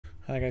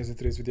Hi guys, in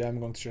today's video I'm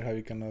going to show how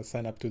you can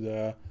sign up to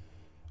the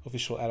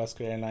official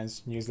Alaska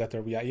Airlines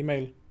newsletter via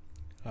email.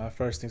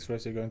 First things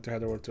first, you're going to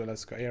head over to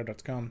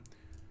alaskaair.com.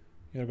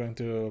 You're going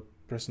to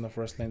press on the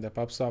first link that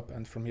pops up,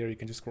 and from here you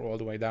can just scroll all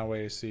the way down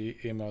where you see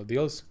email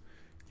deals.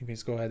 You can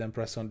just go ahead and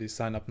press on the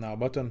sign up now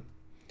button,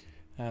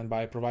 and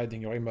by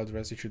providing your email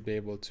address you should be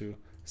able to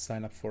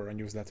sign up for a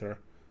newsletter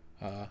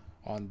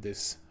on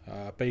this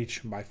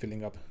page by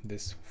filling up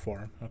this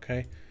form.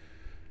 Okay.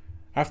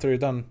 After you're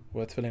done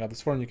with filling out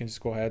this form, you can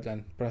just go ahead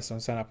and press on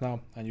sign up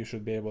now, and you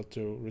should be able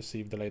to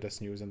receive the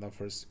latest news and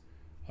offers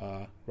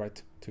right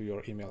to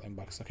your email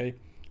inbox. Okay,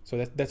 so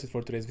that's it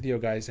for today's video,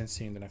 guys, and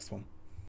see you in the next one.